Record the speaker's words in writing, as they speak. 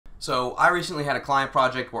So I recently had a client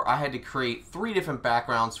project where I had to create 3 different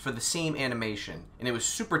backgrounds for the same animation, and it was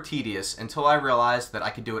super tedious until I realized that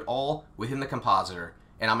I could do it all within the Compositor,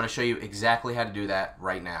 and I'm going to show you exactly how to do that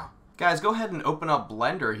right now. Guys, go ahead and open up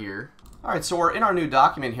Blender here. Alright, so we're in our new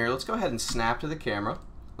document here. Let's go ahead and snap to the camera.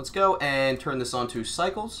 Let's go and turn this on to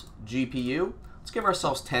Cycles, GPU. Let's give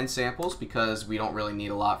ourselves 10 samples because we don't really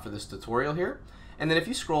need a lot for this tutorial here. And then if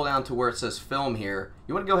you scroll down to where it says Film here,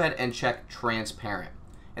 you want to go ahead and check Transparent.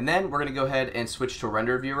 And then we're going to go ahead and switch to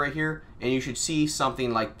render view right here, and you should see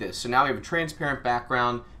something like this. So now we have a transparent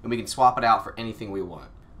background, and we can swap it out for anything we want.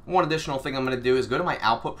 One additional thing I'm going to do is go to my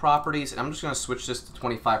output properties, and I'm just going to switch this to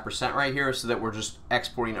 25% right here so that we're just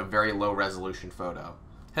exporting a very low resolution photo.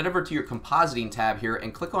 Head over to your compositing tab here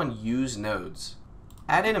and click on Use Nodes.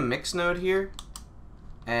 Add in a mix node here,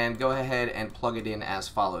 and go ahead and plug it in as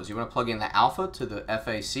follows. You want to plug in the alpha to the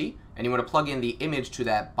FAC, and you want to plug in the image to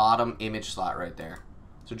that bottom image slot right there.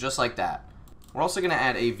 So just like that. We're also going to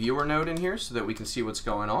add a viewer node in here so that we can see what's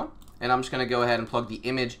going on. And I'm just going to go ahead and plug the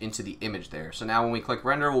image into the image there. So now when we click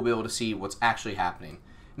render, we'll be able to see what's actually happening.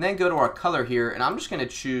 And then go to our color here, and I'm just going to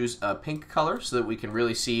choose a pink color so that we can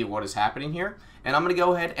really see what is happening here. And I'm going to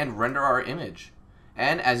go ahead and render our image.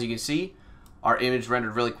 And as you can see, our image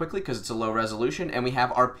rendered really quickly because it's a low resolution, and we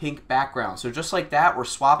have our pink background. So just like that, we're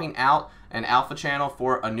swapping out an alpha channel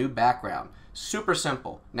for a new background. Super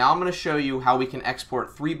simple. Now I'm going to show you how we can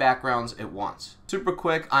export 3 backgrounds at once. Super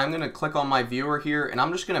quick, I'm going to click on my viewer here, and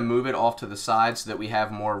I'm just going to move it off to the side so that we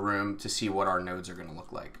have more room to see what our nodes are going to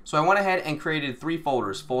look like. So I went ahead and created 3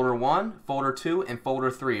 folders, folder 1, folder 2, and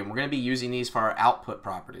folder 3, and we're going to be using these for our output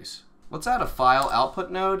properties. Let's add a file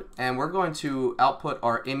output node, and we're going to output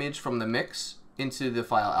our image from the mix into the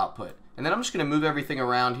file output. And then I'm just going to move everything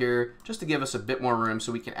around here just to give us a bit more room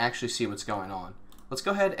so we can actually see what's going on. Let's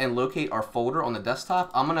go ahead and locate our folder on the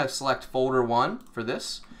desktop. I'm going to select folder 1 for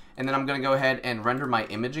this, and then I'm going to go ahead and render my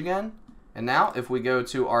image again. And now if we go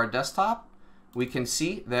to our desktop, we can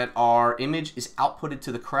see that our image is outputted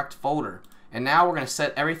to the correct folder. And now we're going to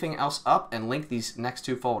set everything else up and link these next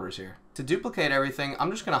 2 folders here. To duplicate everything,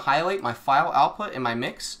 I'm just going to highlight my file output in my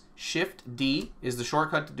mix. Shift D is the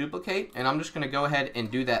shortcut to duplicate, and I'm just going to go ahead and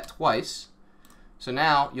do that twice. So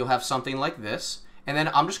now you'll have something like this. And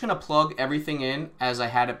then I'm just going to plug everything in as I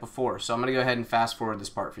had it before. So I'm going to go ahead and fast forward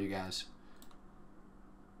this part for you guys.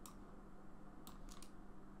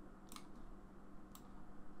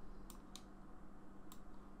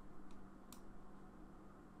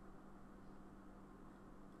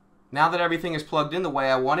 Now that everything is plugged in the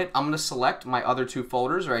way I want it, I'm going to select my other 2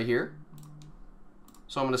 folders right here.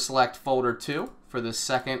 So I'm going to select folder 2 for the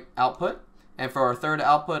second output. And for our third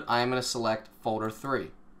output, I am going to select folder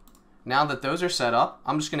 3. Now that those are set up,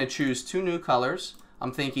 I'm just going to choose 2 new colors.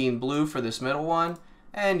 I'm thinking blue for this middle one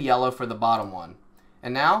and yellow for the bottom one.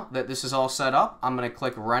 And now that this is all set up, I'm going to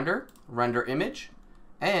click render, render image.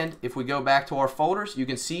 And if we go back to our folders, you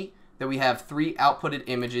can see that we have 3 outputted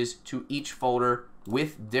images to each folder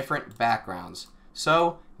with different backgrounds.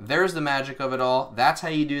 So there's the magic of it all. That's how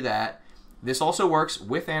you do that. This also works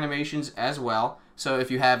with animations as well. So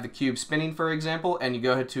if you have the cube spinning, for example, and you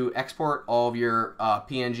go ahead to export all of your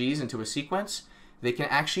PNGs into a sequence, they can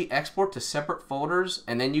actually export to separate folders,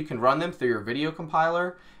 and then you can run them through your video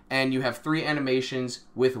compiler, and you have 3 animations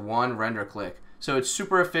with 1 render click. So it's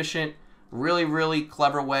super efficient, really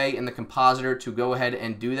clever way in the Compositor to go ahead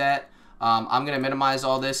and do that. I'm going to minimize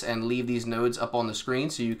all this and leave these nodes up on the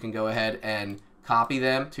screen so you can go ahead and copy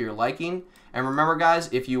them to your liking. And remember guys,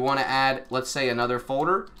 if you want to add, let's say, another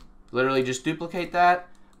folder, literally just duplicate that,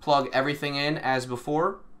 plug everything in as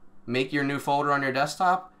before, make your new folder on your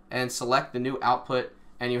desktop, and select the new output,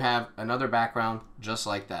 and you have another background just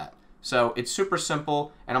like that. So it's super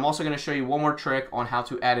simple, and I'm also going to show you one more trick on how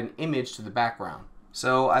to add an image to the background.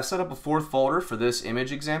 So I've set up a 4th folder for this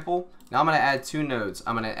image example. Now I'm going to add 2 nodes.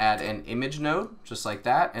 I'm going to add an image node, just like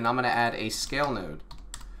that, and I'm going to add a scale node.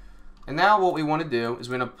 And now what we want to do is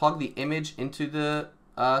we're going to plug the image into the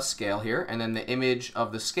scale here, and then the image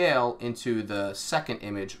of the scale into the second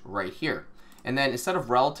image right here. And then instead of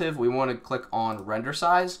relative, we want to click on render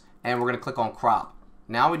size, and we're going to click on crop.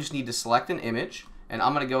 Now we just need to select an image, and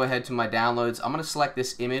I'm going to go ahead to my downloads. I'm going to select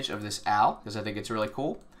this image of this owl because I think it's really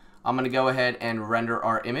cool. I'm going to go ahead and render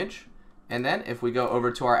our image, and then if we go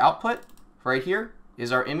over to our output, right here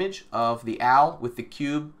is our image of the owl with the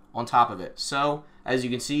cube on top of it. So as you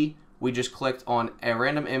can see, we just clicked on a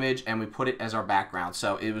random image and we put it as our background.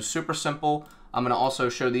 So it was super simple. I'm going to also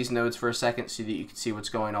show these nodes for a second so that you can see what's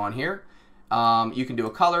going on here. You can do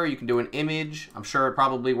a color, you can do an image. I'm sure it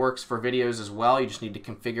probably works for videos as well. You just need to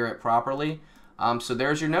configure it properly. So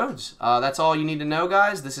there's your nodes. That's all you need to know,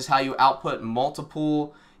 guys. This is how you output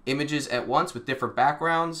multiple images at once with different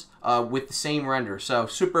backgrounds with the same render. So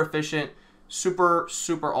super efficient, super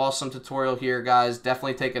awesome tutorial here, guys.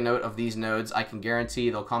 Definitely take a note of these nodes. I can guarantee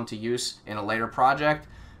they'll come to use in a later project.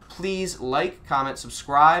 Please like, comment,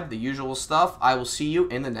 subscribe, the usual stuff. I will see you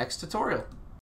in the next tutorial.